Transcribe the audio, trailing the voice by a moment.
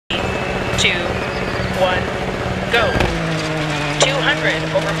1, go. 200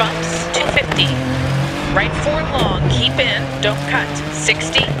 over bumps, 250. Right 4 long, keep in, don't cut,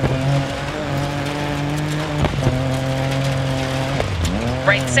 60.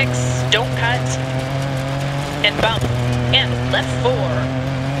 Right 6, don't cut, and bump, and left 4,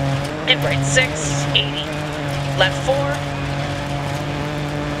 and right 6, 80, left 4,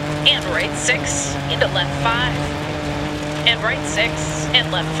 and right 6, into left 5, and right 6,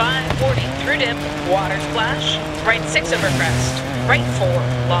 and left 5, 40, through dip, water splash, right 6 over crest, right 4,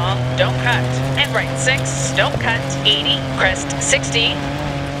 long, don't cut, and right 6, don't cut, 80, crest 60,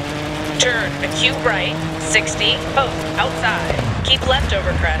 turn, acute right, 60, both, outside, keep left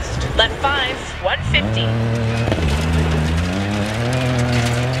over crest, left 5, 150,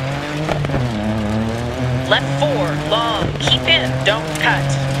 left 4, long, keep in, don't cut,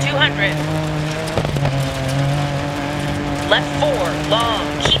 200, left 4, long,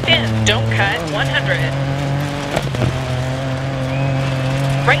 keep in, don't cut, 100,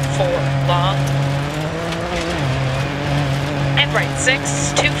 right 4, long, and right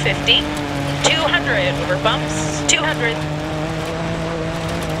 6, 250, 200 over bumps, 200,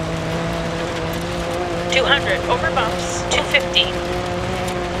 200 over bumps, 250,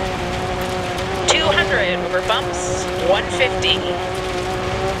 200 over bumps, 150,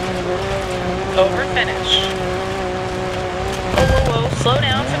 over finish. Whoa, whoa, whoa, slow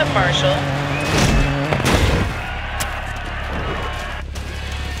down for the partial.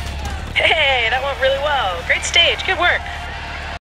 Hey, that went really well. Great stage, good work.